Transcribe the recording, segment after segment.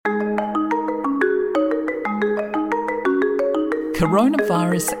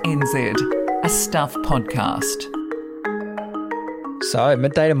Coronavirus NZ, a Stuff podcast. So,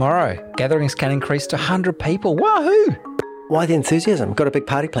 midday tomorrow, gatherings can increase to 100 people. Wahoo! Why the enthusiasm? Got a big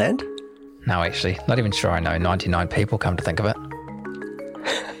party planned? No, actually, not even sure I know 99 people, come to think of it.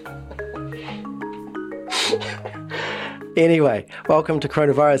 Anyway, welcome to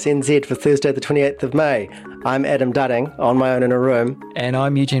Coronavirus NZ for Thursday the 28th of May. I'm Adam Dudding, on my own in a room. And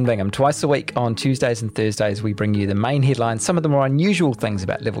I'm Eugene Bingham. Twice a week on Tuesdays and Thursdays, we bring you the main headlines, some of the more unusual things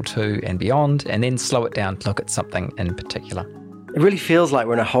about Level 2 and beyond, and then slow it down to look at something in particular. It really feels like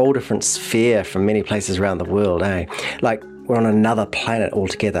we're in a whole different sphere from many places around the world, eh? Like we're on another planet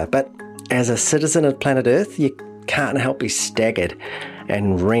altogether. But as a citizen of planet Earth, you can't help be staggered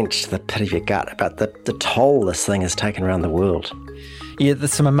and wrenched to the pit of your gut about the toll this thing has taken around the world. Yeah,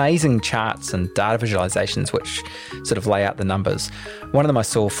 there's some amazing charts and data visualizations which sort of lay out the numbers. One of them I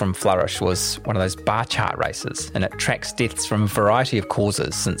saw from Flourish was one of those bar chart races, and it tracks deaths from a variety of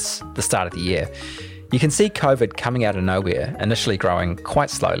causes since the start of the year. You can see COVID coming out of nowhere, initially growing quite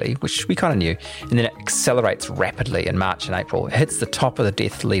slowly, which we kind of knew, and then it accelerates rapidly in March and April. It hits the top of the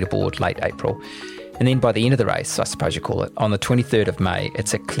death leaderboard late April. And then by the end of the race, I suppose you call it, on the 23rd of May,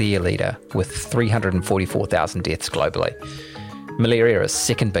 it's a clear leader with 344,000 deaths globally. Malaria is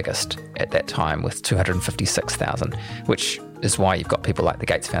second biggest at that time with 256,000, which is why you've got people like the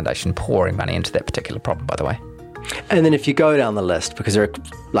Gates Foundation pouring money into that particular problem, by the way. And then if you go down the list, because there are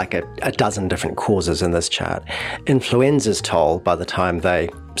like a dozen different causes in this chart, influenza's toll by the time they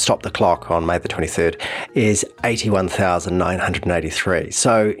stop the clock on May the 23rd is 81,983.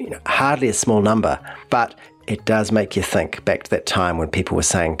 So hardly a small number, but it does make you think back to that time when people were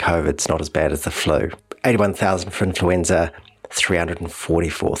saying COVID's not as bad as the flu. 81,000 for influenza,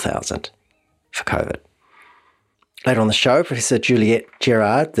 344,000 for COVID. Later on the show, Professor Juliette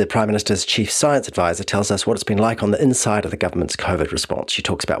Gerard, the Prime Minister's Chief Science Advisor, tells us what it's been like on the inside of the government's COVID response. She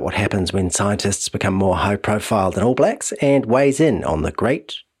talks about what happens when scientists become more high profile than All Blacks and weighs in on the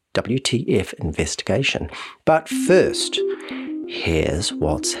great WTF investigation. But first, here's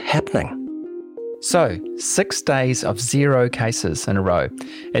what's happening. So, 6 days of 0 cases in a row.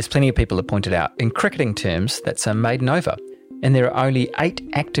 As plenty of people have pointed out, in cricketing terms, that's a maiden over. And there are only 8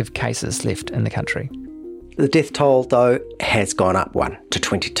 active cases left in the country. The death toll, though, has gone up 1 to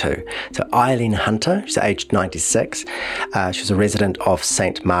 22. So Eileen Hunter, she's aged 96. She's a resident of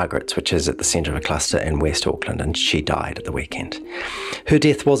St Margaret's, which is at the centre of a cluster in West Auckland, and she died at the weekend. Her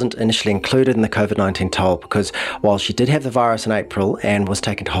death wasn't initially included in the COVID-19 toll because while she did have the virus in April and was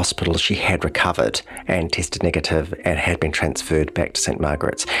taken to hospital, she had recovered and tested negative and had been transferred back to St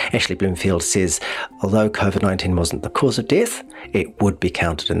Margaret's. Ashley Bloomfield says although COVID-19 wasn't the cause of death, it would be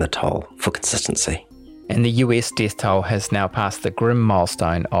counted in the toll for consistency. And the US death toll has now passed the grim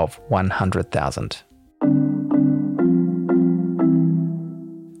milestone of 100,000.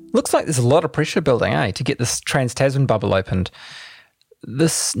 Looks like there's a lot of pressure building, to get this Trans-Tasman bubble opened.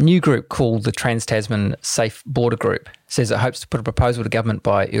 This new group called the Trans-Tasman Safe Border Group says it hopes to put a proposal to government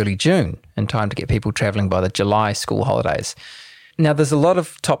by early June in time to get people travelling by the July school holidays. Now, there's a lot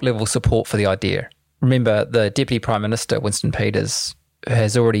of top-level support for the idea. Remember, the Deputy Prime Minister, Winston Peters,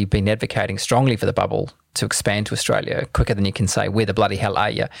 has already been advocating strongly for the bubble to expand to Australia quicker than you can say, where the bloody hell are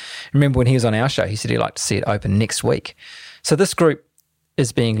you? Remember when he was on our show, he said he'd like to see it open next week. So this group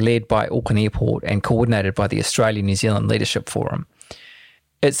is being led by Auckland Airport and coordinated by the Australia-New Zealand Leadership Forum.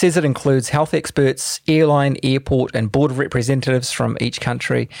 It says it includes health experts, airline, airport and border representatives from each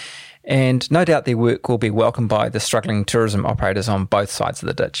country, and no doubt their work will be welcomed by the struggling tourism operators on both sides of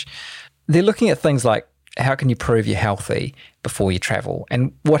the ditch. They're looking at things like how can you prove you're healthy before you travel?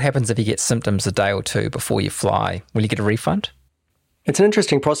 And what happens if you get symptoms a day or two before you fly? Will you get a refund? It's an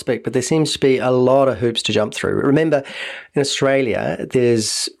interesting prospect, but there seems to be a lot of hoops to jump through. Remember, in Australia,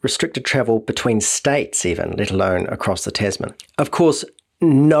 there's restricted travel between states even, let alone across the Tasman. Of course,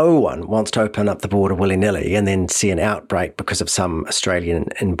 no one wants to open up the border willy-nilly and then see an outbreak because of some Australian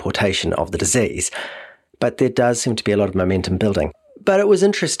importation of the disease. But there does seem to be a lot of momentum building. But it was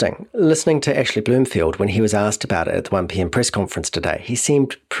interesting listening to Ashley Bloomfield when he was asked about it at the 1 p.m. press conference today. He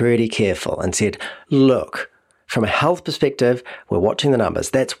seemed pretty careful and said, look, from a health perspective, we're watching the numbers.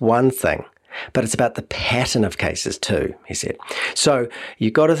 That's one thing. But it's about the pattern of cases too, he said. So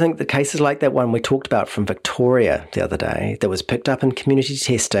you've got to think that cases like that one we talked about from Victoria the other day that was picked up in community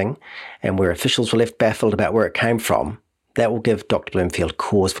testing and where officials were left baffled about where it came from, that will give Dr. Bloomfield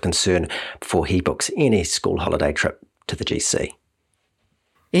cause for concern before he books any school holiday trip to the GC.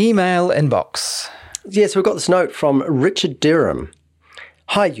 Email inbox. Yes, we've got this note from Richard Durham.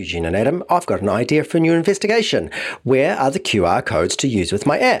 Hi, Eugene and Adam. I've got an idea for a new investigation. Where are the QR codes to use with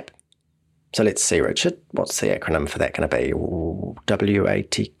my app? So let's see, Richard. What's the acronym for that going to be?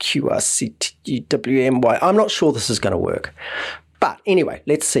 WATQRCTUWMY. I'm not sure this is going to work. But anyway,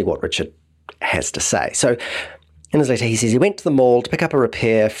 let's see what Richard has to say. So in his letter, he says he went to the mall to pick up a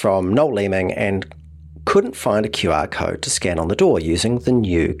repair from Noel Leeming and couldn't find a QR code to scan on the door using the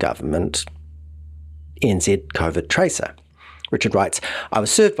new government NZ COVID tracer. Richard writes, I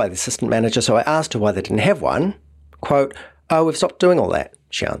was served by the assistant manager, so I asked her why they didn't have one. Quote, oh, we've stopped doing all that,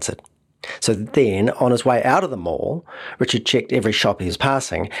 she answered. So then, on his way out of the mall, Richard checked every shop he was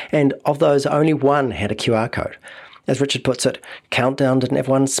passing, and of those, only one had a QR code. As Richard puts it, Countdown didn't have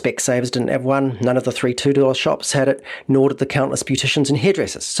one, Specsavers didn't have one, none of the 3 $2 shops had it, nor did the countless beauticians and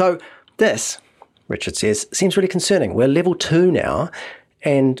hairdressers. So this, Richard says, seems really concerning. We're level 2 now,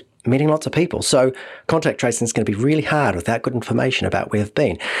 and meeting lots of people. So contact tracing is going to be really hard without good information about where they've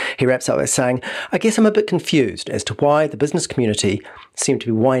been. He wraps up by saying, I guess I'm a bit confused as to why the business community seem to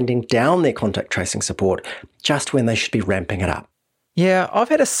be winding down their contact tracing support just when they should be ramping it up. Yeah, I've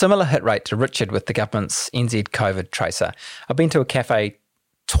had a similar hit rate to Richard with the government's NZ COVID tracer. I've been to a cafe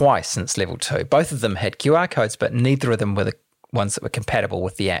twice since level 2. Both of them had QR codes, but neither of them were the ones that were compatible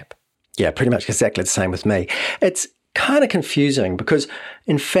with the app. Yeah, pretty much exactly the same with me. It's kind of confusing because,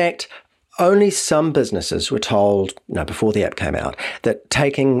 in fact, only some businesses were told, before the app came out, that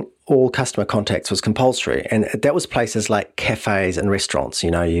taking all customer contacts was compulsory. And that was places like cafes and restaurants.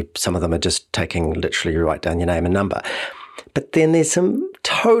 Some of them are just taking literally, you write down your name and number. But then there's some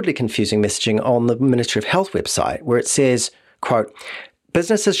totally confusing messaging on the Ministry of Health website where it says, quote,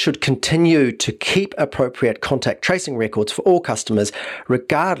 businesses should continue to keep appropriate contact tracing records for all customers,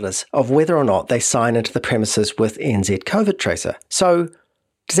 regardless of whether or not they sign into the premises with NZ COVID Tracer. So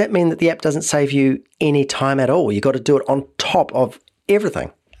does that mean that the app doesn't save you any time at all? You've got to do it on top of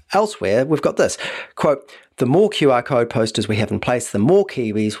everything. Elsewhere, we've got this, quote, the more QR code posters we have in place, the more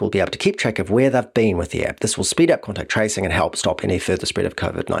Kiwis will be able to keep track of where they've been with the app. This will speed up contact tracing and help stop any further spread of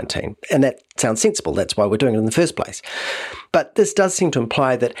COVID-19. And that sounds sensible. That's why we're doing it in the first place. But this does seem to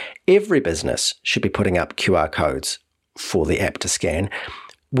imply that every business should be putting up QR codes for the app to scan,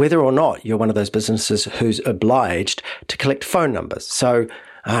 whether or not you're one of those businesses who's obliged to collect phone numbers. So,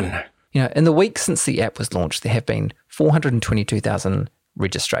 I don't know. In the week since the app was launched, there have been 422,000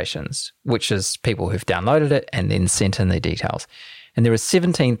 registrations, which is people who've downloaded it and then sent in their details. And there are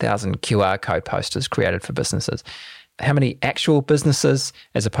 17,000 QR code posters created for businesses. How many actual businesses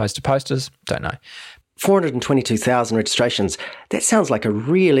as opposed to posters? Don't know. 422,000 registrations. That sounds like a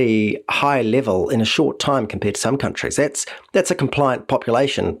really high level in a short time compared to some countries. That's a compliant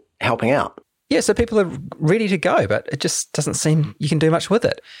population helping out. Yeah, so people are ready to go, but it just doesn't seem you can do much with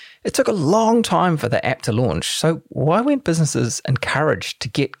it. It took a long time for the app to launch, so why weren't businesses encouraged to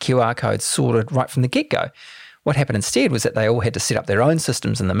get QR codes sorted right from the get-go? What happened instead was that they all had to set up their own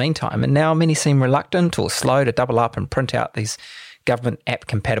systems in the meantime, and now many seem reluctant or slow to double up and print out these government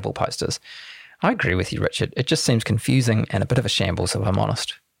app-compatible posters. I agree with you, Richard. It just seems confusing and a bit of a shambles, if I'm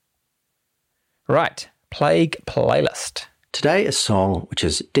honest. Right, Plague Playlist. Today, a song which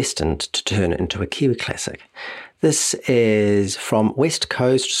is destined to turn into a Kiwi classic. This is from West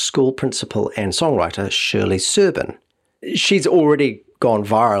Coast school principal and songwriter Shirley Serban. She's already gone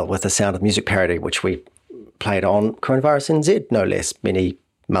viral with the Sound of Music parody, which we played on Coronavirus NZ, no less, many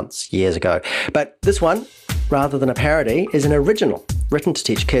months, years ago. But this one, rather than a parody, is an original, written to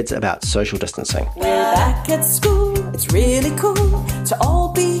teach kids about social distancing. We're back at school, it's really cool to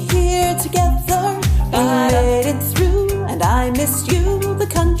all be here together. We made it through, and I missed you, the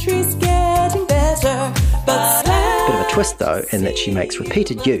country's getting better. But bit of a twist, though, in that she makes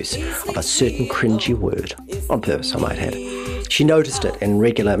repeated use of a certain cringy word, on purpose, I might add. She noticed it in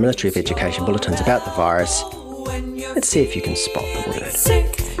regular Ministry of Education bulletins about the virus. Let's see if you can spot the word.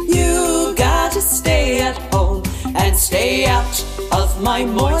 Sick, you gotta stay at home and stay out of my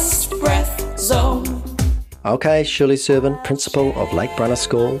moist breath zone. Okay, Shirley Serban, principal of Lake Brunner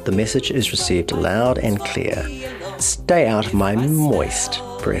School, the message is received loud and clear. Stay out of my moist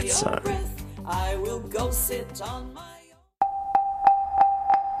breath zone. I will go sit on my...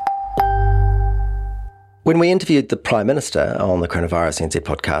 When we interviewed the Prime Minister on the Coronavirus NZ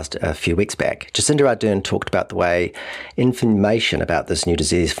podcast a few weeks back, Jacinda Ardern talked about the way information about this new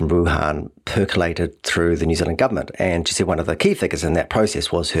disease from Wuhan percolated through the New Zealand government. And she said one of the key figures in that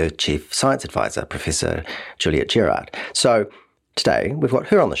process was her chief science advisor, Professor Juliet Gerard. So today we've got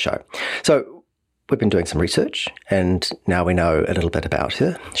her on the show. So we've been doing some research and now we know a little bit about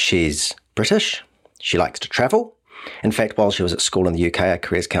her. She's British. She likes to travel. In fact, while she was at school in the UK, a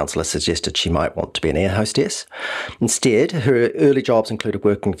careers counsellor suggested she might want to be an air hostess. Instead, her early jobs included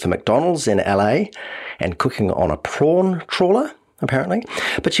working for McDonald's in LA and cooking on a prawn trawler. apparently.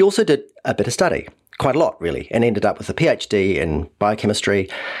 But she also did a bit of study, quite a lot, really, and ended up with a PhD in biochemistry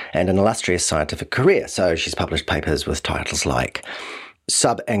and an illustrious scientific career. So she's published papers with titles like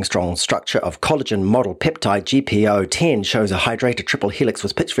Sub-angstrom structure of collagen model peptide GPO10 shows a hydrated triple helix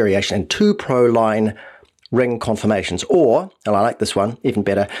with pitch variation and 2 proline ring conformations. Or, and I like this one even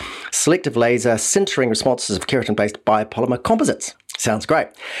better, selective laser sintering responses of keratin-based biopolymer composites. Sounds great.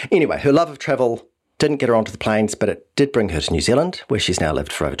 Anyway, her love of travel didn't get her onto the planes, but it did bring her to New Zealand, where she's now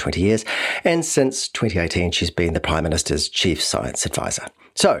lived for over 20 years. And since 2018, she's been the Prime Minister's Chief Science Advisor.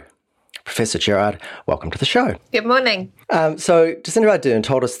 So, Professor Gerard, welcome to the show. Good morning. So, Jacinda Ardern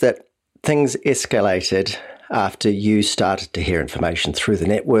told us that things escalated after you started to hear information through the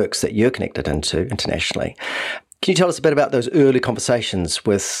networks that you're connected into internationally. Can you tell us a bit about those early conversations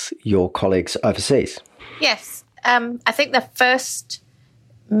with your colleagues overseas? Yes. I think the first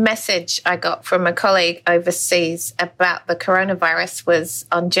message I got from a colleague overseas about the coronavirus was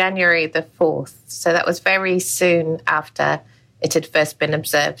on January the 4th. So that was very soon after it had first been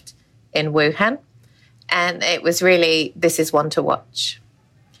observed in Wuhan. And it was really, this is one to watch.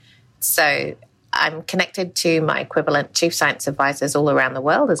 So I'm connected to my equivalent chief science advisors all around the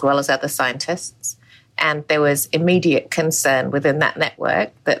world, as well as other scientists. And there was immediate concern within that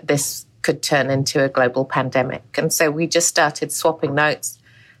network that this could turn into a global pandemic. And so we just started swapping notes,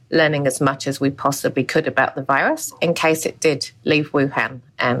 learning as much as we possibly could about the virus in case it did leave Wuhan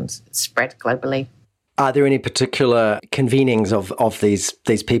and spread globally. Are there any particular convenings of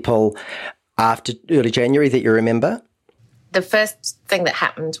these people after early January that you remember? The first thing that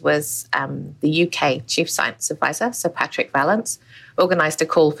happened was the UK Chief Science Advisor, Sir Patrick Vallance, organised a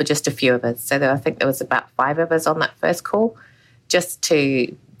call for just a few of us. So I think there was about 5 of us on that first call, just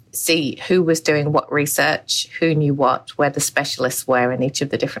to see who was doing what research, who knew what, where the specialists were in each of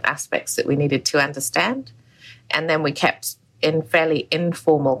the different aspects that we needed to understand. And then we kept in fairly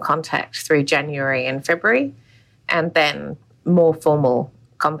informal contact through January and February. And then more formal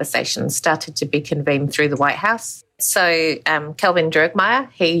conversations started to be convened through the White House. So Kelvin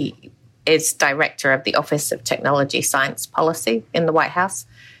Droogmeier, he is director of the Office of Technology Science Policy in the White House.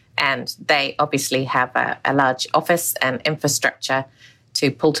 And they obviously have a large office and infrastructure to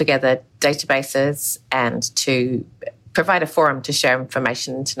pull together databases and to provide a forum to share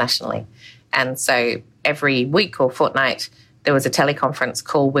information internationally. And so every week or fortnight, there was a teleconference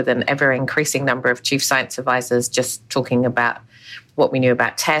call with an ever-increasing number of chief science advisors just talking about what we knew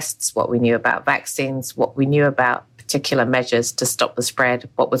about tests, what we knew about vaccines, what we knew about particular measures to stop the spread,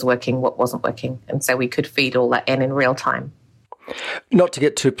 what was working, what wasn't working. And so we could feed all that in real time. Not to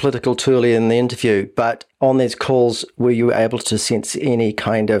get too political too early in the interview, but on these calls, were you able to sense any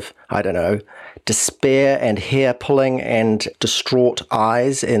kind of, despair and hair pulling and distraught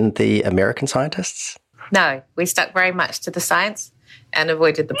eyes in the American scientists? No, we stuck very much to the science and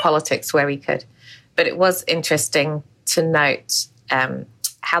avoided the politics where we could. But it was interesting to note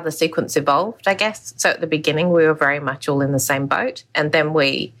how the sequence evolved, I guess. So at the beginning, we were very much all in the same boat. And then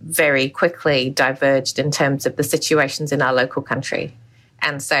we very quickly diverged in terms of the situations in our local country.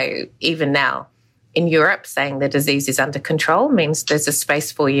 And so even now, in Europe, saying the disease is under control means there's a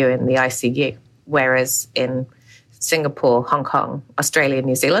space for you in the ICU. Whereas in Singapore, Hong Kong, Australia,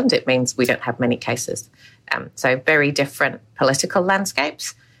 New Zealand, it means we don't have many cases. So very different political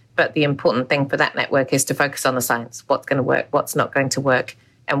landscapes. But the important thing for that network is to focus on the science. What's going to work, what's not going to work,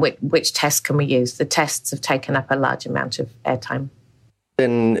 and which tests can we use? The tests have taken up a large amount of airtime.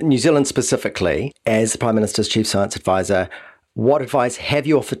 In New Zealand specifically, as the Prime Minister's Chief Science Advisor, what advice have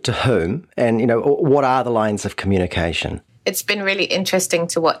you offered to whom? And, what are the lines of communication? It's been really interesting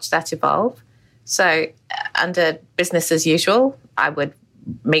to watch that evolve. So under business as usual, I would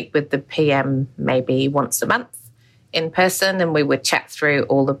meet with the PM maybe once a month in person, and we would chat through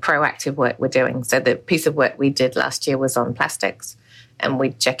all the proactive work we're doing. So the piece of work we did last year was on plastics, and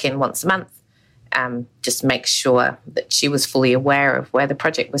we'd check in once a month, just make sure that she was fully aware of where the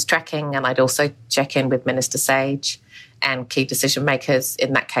project was tracking. And I'd also check in with Minister Sage and key decision makers,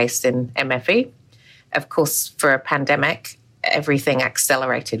 in that case in MFE. Of course, for a pandemic, everything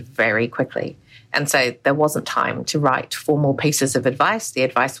accelerated very quickly. And so there wasn't time to write formal pieces of advice. The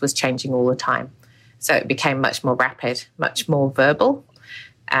advice was changing all the time. So it became much more rapid, much more verbal.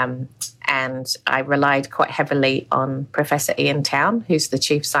 And I relied quite heavily on Professor Ian Town, who's the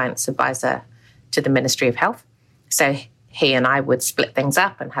Chief Science Advisor to the Ministry of Health. So he and I would split things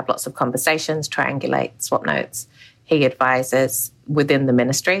up and have lots of conversations, triangulate, swap notes. He advises within the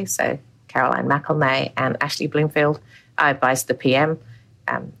ministry, so Caroline McElnay and Ashley Bloomfield. I advised the PM,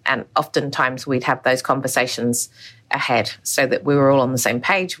 And oftentimes we'd have those conversations ahead so that we were all on the same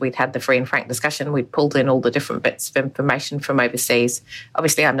page. We'd had the free and frank discussion. We'd pulled in all the different bits of information from overseas.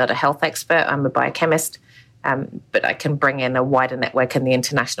 Obviously, I'm not a health expert. I'm a biochemist, but I can bring in a wider network and the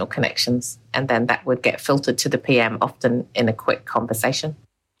international connections. And then that would get filtered to the PM, often in a quick conversation.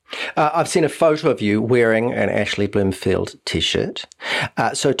 I've seen a photo of you wearing an Ashley Bloomfield T-shirt.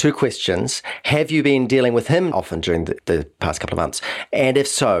 So 2 questions. Have you been dealing with him often during the past couple of months? And if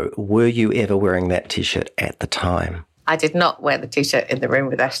so, were you ever wearing that T-shirt at the time? I did not wear the T-shirt in the room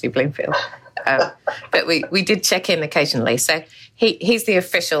with Ashley Bloomfield, but we did check in occasionally. So he's the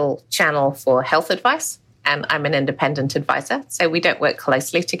official channel for health advice, and I'm an independent advisor. So we don't work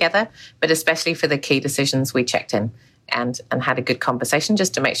closely together, but especially for the key decisions, we checked in and had a good conversation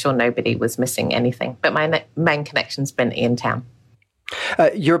just to make sure nobody was missing anything. But my main connection's been Ian Town.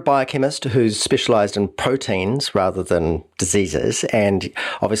 You're a biochemist who's specialised in proteins rather than diseases, and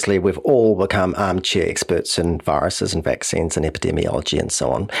obviously we've all become armchair experts in viruses and vaccines and epidemiology and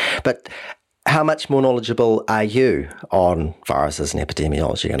so on. But how much more knowledgeable are you on viruses and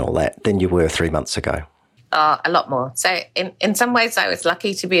epidemiology and all that than you were 3 months ago? A lot more. So in some ways, I was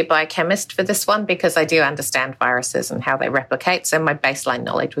lucky to be a biochemist for this one because I do understand viruses and how they replicate. So my baseline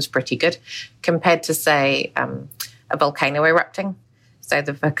knowledge was pretty good compared to, say, a volcano erupting. So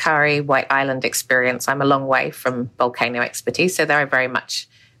the Vakari White Island experience, I'm a long way from volcano expertise. So there I very much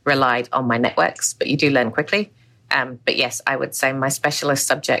relied on my networks, but you do learn quickly. But yes, I would say my specialist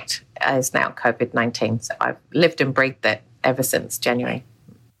subject is now COVID-19. So I've lived and breathed it ever since January.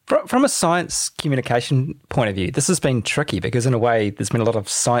 From a science communication point of view, this has been tricky because in a way there's been a lot of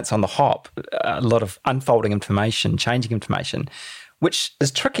science on the hop, a lot of unfolding information, changing information, which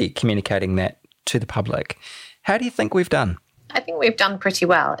is tricky communicating that to the public. How do you think we've done? I think we've done pretty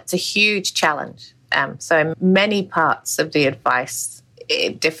well. It's a huge challenge. So many parts of the advice,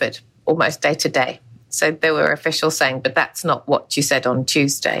 it differed almost day to day. So there were officials saying, but that's not what you said on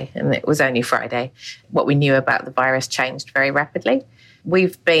Tuesday, and it was only Friday. What we knew about the virus changed very rapidly.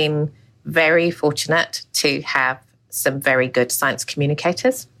 We've been very fortunate to have some very good science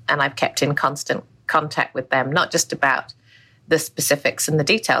communicators, and I've kept in constant contact with them, not just about the specifics and the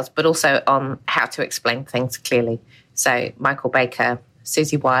details, but also on how to explain things clearly. So Michael Baker,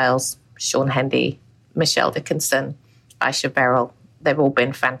 Susie Wiles, Sean Hendy, Michelle Dickinson, Aisha Beryl, they've all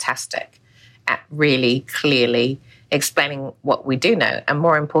been fantastic at really clearly explaining what we do know and,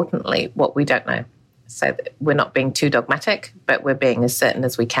 more importantly, what we don't know. So that we're not being too dogmatic, but we're being as certain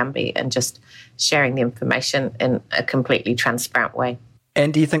as we can be and just sharing the information in a completely transparent way.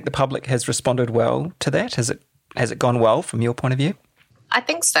 And do you think the public has responded well to that? Has it gone well from your point of view? I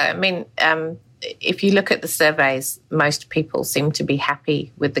think so. I mean, if you look at the surveys, most people seem to be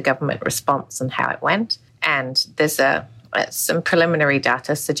happy with the government response and how it went. And there's some preliminary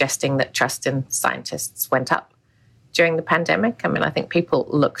data suggesting that trust in scientists went up during the pandemic. I mean, I think people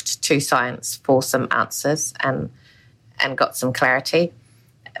looked to science for some answers and got some clarity.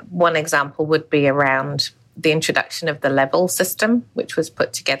 One example would be around the introduction of the level system, which was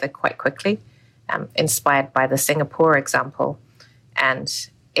put together quite quickly, inspired by the Singapore example. And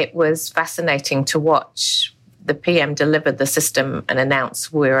it was fascinating to watch the PM deliver the system and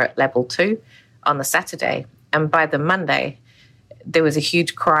announce we're at level 2 on the Saturday. And by the Monday, there was a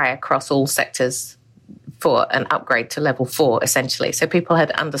huge cry across all sectors for an upgrade to level 4, essentially. So people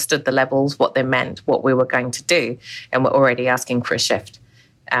had understood the levels, what they meant, what we were going to do, and were already asking for a shift.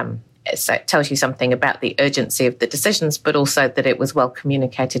 So it tells you something about the urgency of the decisions, but also that it was well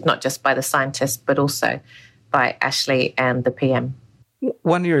communicated, not just by the scientists, but also by Ashley and the PM.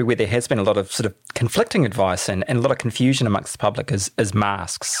 One area where there has been a lot of sort of conflicting advice and a lot of confusion amongst the public is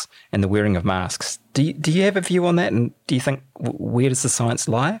masks and the wearing of masks. Do you have a view on that? And do you think, where does the science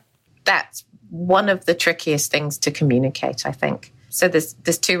lie? That's one of the trickiest things to communicate, I think. So there's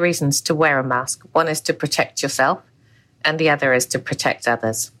 2 reasons to wear a mask. One is to protect yourself, and the other is to protect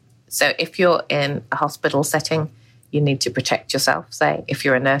others. So if you're in a hospital setting, you need to protect yourself. Say, if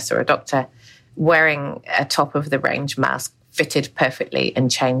you're a nurse or a doctor, wearing a top-of-the-range mask fitted perfectly and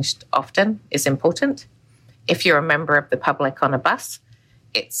changed often is important. If you're a member of the public on a bus,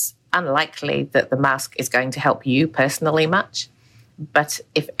 it's unlikely that the mask is going to help you personally much. But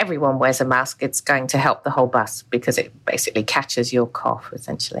if everyone wears a mask, it's going to help the whole bus because it basically catches your cough,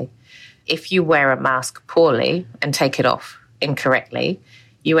 essentially. If you wear a mask poorly and take it off incorrectly,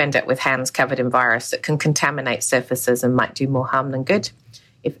 you end up with hands covered in virus that can contaminate surfaces and might do more harm than good.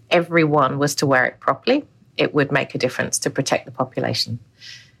 If everyone was to wear it properly, it would make a difference to protect the population.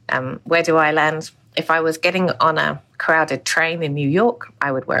 Where do I land? If I was getting on a crowded train in New York,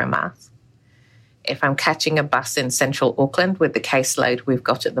 I would wear a mask. If I'm catching a bus in central Auckland with the caseload we've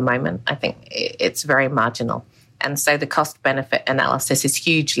got at the moment, I think it's very marginal. And so the cost-benefit analysis is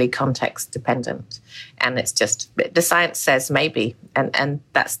hugely context-dependent. And it's just, the science says maybe, and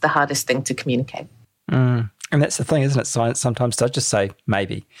that's the hardest thing to communicate. And that's the thing, isn't it? Science sometimes does just say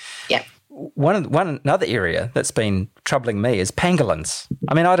maybe. Yeah. Another area that's been troubling me is pangolins.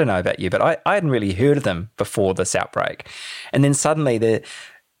 I mean, I don't know about you, but I hadn't really heard of them before this outbreak. And then suddenly they're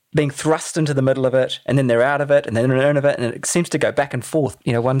being thrust into the middle of it, and then they're out of it, and then they're in of it, and it seems to go back and forth.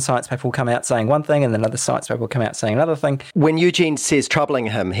 You know, one science paper will come out saying one thing, and then another science paper will come out saying another thing. When Eugene says troubling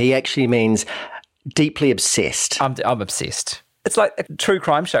him, he actually means deeply obsessed. I'm obsessed. It's like a true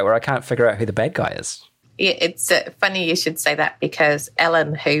crime show where I can't figure out who the bad guy is. Yeah, it's funny you should say that, because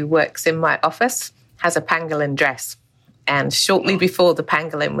Ellen, who works in my office, has a pangolin dress. And shortly before the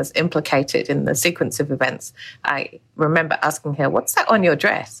pangolin was implicated in the sequence of events, I remember asking her, "What's that on your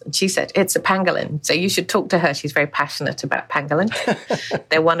dress?" And she said, "It's a pangolin." So you should talk to her. She's very passionate about pangolins.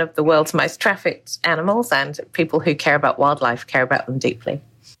 They're one of the world's most trafficked animals, and people who care about wildlife care about them deeply.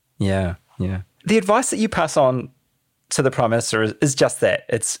 Yeah. The advice that you pass on to the Prime Minister is just that.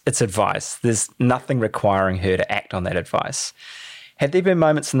 It's advice. There's nothing requiring her to act on that advice. Have there been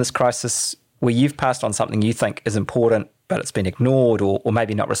moments in this crisis where you've passed on something you think is important, but it's been ignored or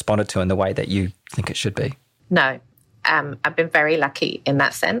maybe not responded to in the way that you think it should be? No. I've been very lucky in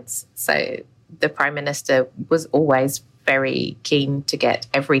that sense. So the Prime Minister was always very keen to get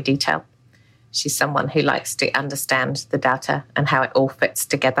every detail. She's someone who likes to understand the data and how it all fits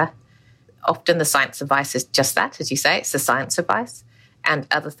together. Often the science advice is just that, as you say, it's the science advice, and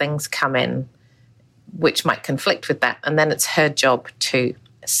other things come in which might conflict with that. And then it's her job to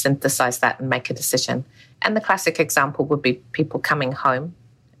synthesize that and make a decision. And the classic example would be people coming home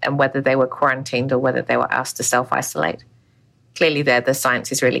and whether they were quarantined or whether they were asked to self-isolate. Clearly there, the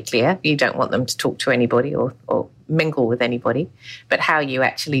science is really clear. You don't want them to talk to anybody or mingle with anybody. But how you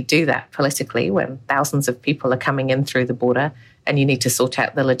actually do that politically when thousands of people are coming in through the border and you need to sort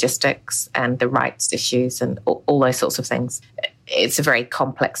out the logistics and the rights issues and all those sorts of things. It's a very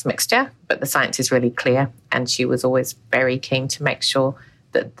complex mixture, but the science is really clear. And she was always very keen to make sure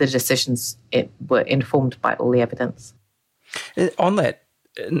that the decisions were informed by all the evidence. On that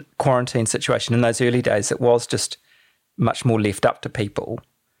quarantine situation, in those early days, it was just much more left up to people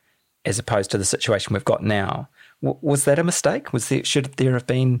as opposed to the situation we've got now. Was that a mistake? Should there have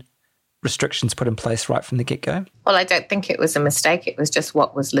been restrictions put in place right from the get-go? Well, I don't think it was a mistake. It was just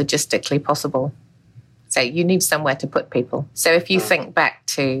what was logistically possible. So you need somewhere to put people. So if you think back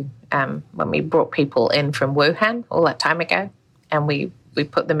to when we brought people in from Wuhan all that time ago, and we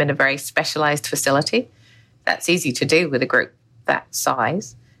put them in a very specialised facility, that's easy to do with a group that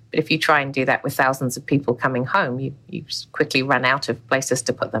size. But if you try and do that with thousands of people coming home, you quickly run out of places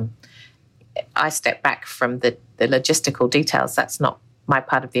to put them. I step back from the logistical details. That's not my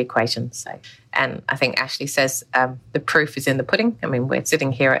part of the equation. And I think Ashley says the proof is in the pudding. I mean, we're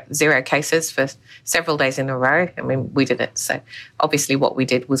sitting here at 0 cases for several days in a row. I mean, we did it. So obviously what we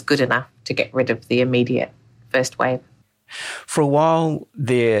did was good enough to get rid of the immediate first wave. For a while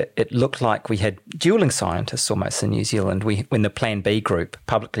there, it looked like we had dueling scientists almost in New Zealand. When the Plan B group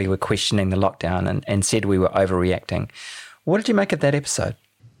publicly were questioning the lockdown and said we were overreacting. What did you make of that episode?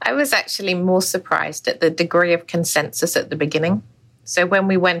 I was actually more surprised at the degree of consensus at the beginning. So when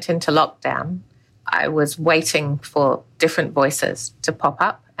we went into lockdown, I was waiting for different voices to pop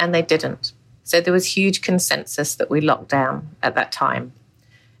up, and they didn't. So there was huge consensus that we locked down at that time.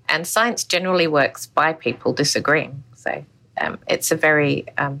 And science generally works by people disagreeing. So it's a very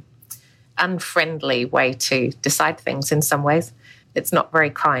unfriendly way to decide things in some ways. It's not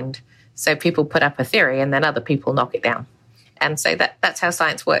very kind. So people put up a theory and then other people knock it down. And so that's how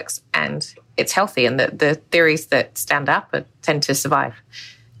science works. And it's healthy, and the theories that stand up tend to survive.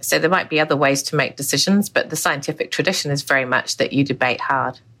 So there might be other ways to make decisions, but the scientific tradition is very much that you debate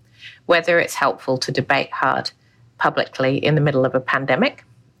hard. Whether it's helpful to debate hard publicly in the middle of a pandemic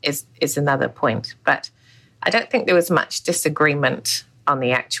is another point. But I don't think there was much disagreement on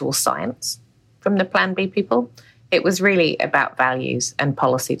the actual science from the Plan B people. It was really about values and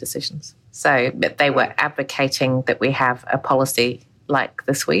policy decisions. So they were advocating that we have a policy like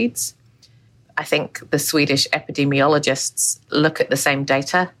the Swedes. I think the Swedish epidemiologists look at the same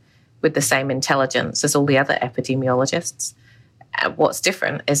data with the same intelligence as all the other epidemiologists. What's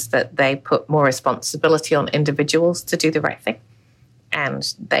different is that they put more responsibility on individuals to do the right thing.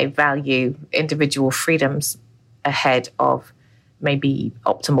 And they value individual freedoms ahead of maybe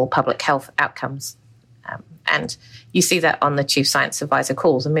optimal public health outcomes. And you see that on the Chief Science Advisor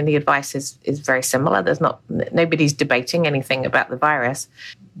calls. I mean, the advice is very similar. Nobody's debating anything about the virus.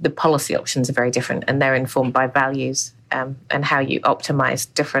 The policy options are very different, and they're informed by values and how you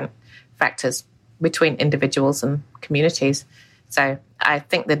optimize different factors between individuals and communities. So I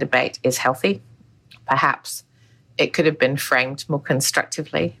think the debate is healthy. Perhaps it could have been framed more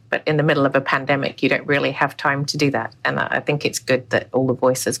constructively, but in the middle of a pandemic, you don't really have time to do that. And I think it's good that all the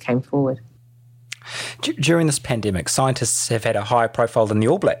voices came forward. During this pandemic, scientists have had a higher profile than the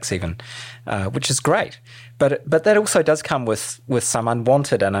All Blacks even, which is great. But that also does come with some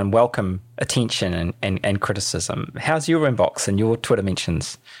unwanted and unwelcome attention and criticism. How's your inbox and your Twitter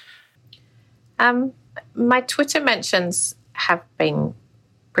mentions? My Twitter mentions have been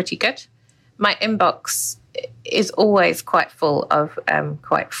pretty good. My inbox is always quite full of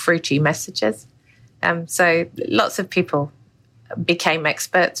quite fruity messages. So lots of people became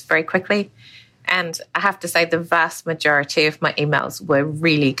experts very quickly. And I have to say the vast majority of my emails were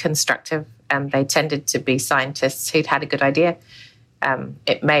really constructive, and they tended to be scientists who'd had a good idea.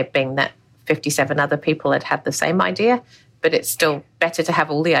 It may have been that 57 other people had the same idea, but it's still better to have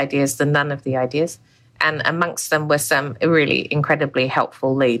all the ideas than none of the ideas. And amongst them were some really incredibly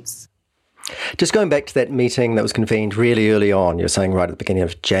helpful leads. Just going back to that meeting that was convened really early on, you're saying right at the beginning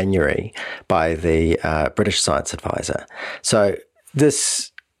of January, by the British Science Advisor. So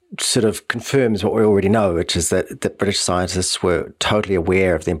this sort of confirms what we already know, which is that British scientists were totally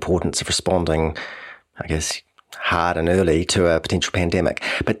aware of the importance of responding, I guess, hard and early to a potential pandemic.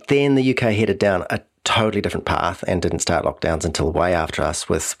 But then the UK headed down a totally different path and didn't start lockdowns until way after us,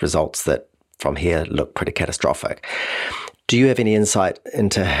 with results that from here look pretty catastrophic. Do you have any insight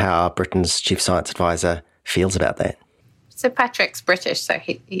into how Britain's Chief Science Advisor feels about that? So Patrick's British, so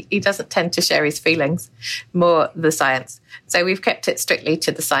he doesn't tend to share his feelings, more the science. So we've kept it strictly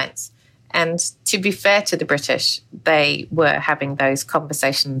to the science. And to be fair to the British, they were having those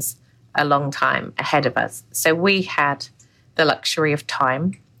conversations a long time ahead of us. So we had the luxury of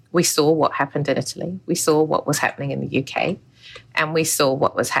time. We saw what happened in Italy. We saw what was happening in the UK. And we saw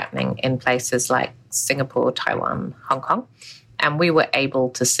what was happening in places like Singapore, Taiwan, Hong Kong. And we were able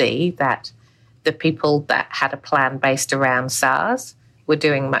to see that the people that had a plan based around SARS were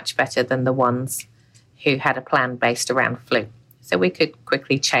doing much better than the ones who had a plan based around flu. So we could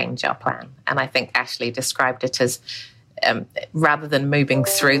quickly change our plan. And I think Ashley described it as rather than moving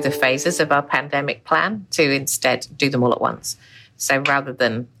through the phases of our pandemic plan, to instead do them all at once. So rather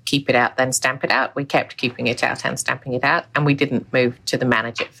than keep it out, then stamp it out, we kept keeping it out and stamping it out, and we didn't move to the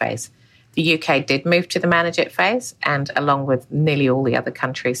manage it phase. The UK did move to the manage it phase, and along with nearly all the other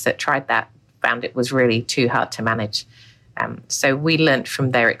countries that tried that, found it was really too hard to manage. So we learnt from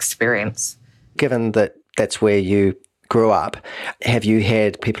their experience. Given that that's where you grew up, have you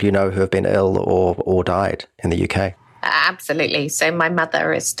had people you know who have been ill or died in the UK? Absolutely. So my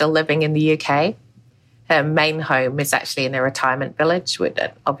mother is still living in the UK. Her main home is actually in a retirement village.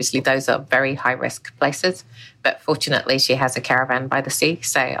 Obviously, those are very high-risk places. But fortunately, she has a caravan by the sea.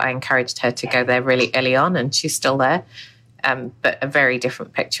 So I encouraged her to go there really early on, and she's still there. But a very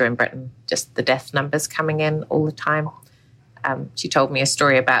different picture in Britain, just the death numbers coming in all the time. She told me a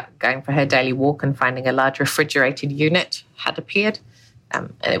story about going for her daily walk and finding a large refrigerated unit had appeared.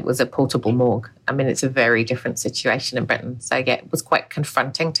 And it was a portable morgue. I mean, it's a very different situation in Britain. So, yeah, it was quite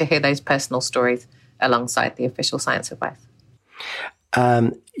confronting to hear those personal stories alongside the official science advice.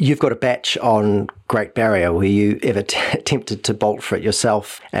 You've got a batch on Great Barrier. Were you ever tempted to bolt for it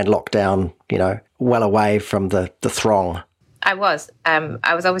yourself and lock down, well away from the throng? I was.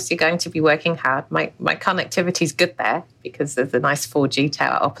 I was obviously going to be working hard. My connectivity's good there because there's a nice 4G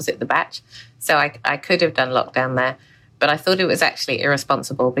tower opposite the batch. So I could have done lockdown there. But I thought it was actually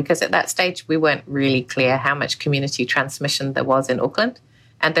irresponsible because at that stage we weren't really clear how much community transmission there was in Auckland.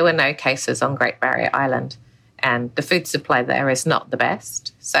 And there were no cases on Great Barrier Island. And the food supply there is not the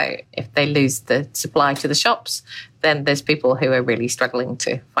best. So if they lose the supply to the shops, then there's people who are really struggling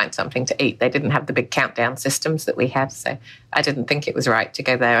to find something to eat. They didn't have the big countdown systems that we had. So I didn't think it was right to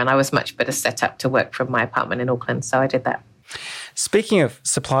go there. And I was much better set up to work from my apartment in Auckland. So I did that. Speaking of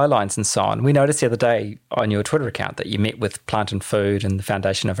supply lines and so on, we noticed the other day on your Twitter account that you met with Plant and Food and the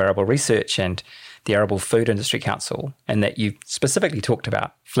Foundation of Arable Research and the Arable Food Industry Council, and that you specifically talked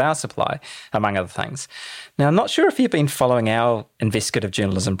about flour supply, among other things. Now, I'm not sure if you've been following our investigative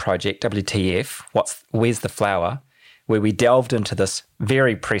journalism project, WTF, Where's the Flour, where we delved into this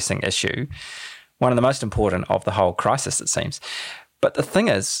very pressing issue, one of the most important of the whole crisis, it seems. But the thing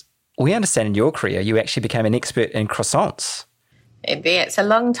is, we understand in your career you actually became an expert in croissants. It's a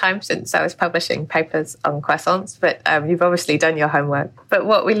long time since I was publishing papers on croissants, but you've obviously done your homework. But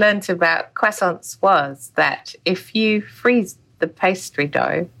what we learned about croissants was that if you freeze the pastry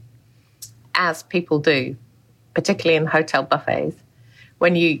dough, as people do, particularly in hotel buffets,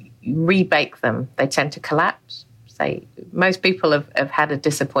 when you rebake them, they tend to collapse. Say, most people have had a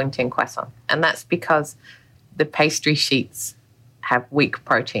disappointing croissant, and that's because the pastry sheets have weak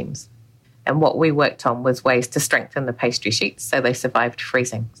proteins. And what we worked on was ways to strengthen the pastry sheets so they survived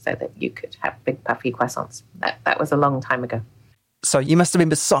freezing, so that you could have big puffy croissants. That was a long time ago. So you must have been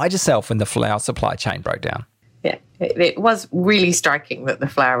beside yourself when the flour supply chain broke down. Yeah, it was really striking that the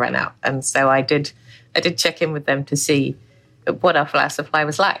flour ran out. And so I did check in with them to see what our flour supply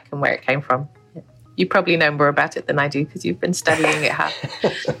was like and where it came from. You probably know more about it than I do because you've been studying it hard.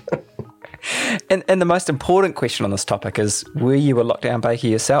 And the most important question on this topic is, were you a lockdown baker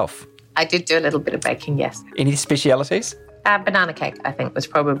yourself? I did do a little bit of baking, yes. Any specialities? Banana cake, I think, was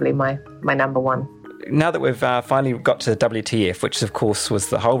probably my number one. Now that we've finally got to WTF, which of course was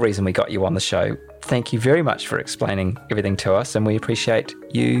the whole reason we got you on the show, thank you very much for explaining everything to us, and we appreciate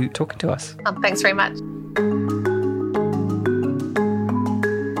you talking to us. Oh, thanks very much.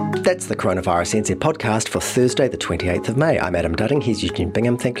 That's the Coronavirus NZ podcast for Thursday, the 28th of May. I'm Adam Dudding. Here's Eugene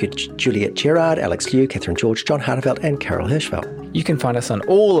Bingham. Thank you to Juliet Gerard, Alex Liu, Catherine George, John Harteveld, and Carol Hirschfeld. You can find us on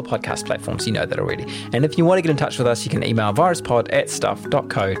all the podcast platforms. You know that already. And if you want to get in touch with us, you can email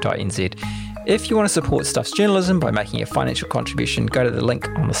viruspod@stuff.co.nz. If you want to support Stuff's journalism by making a financial contribution, go to the link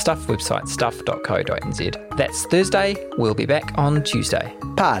on the Stuff website, stuff.co.nz. That's Thursday. We'll be back on Tuesday.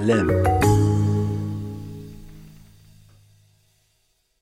 Palim.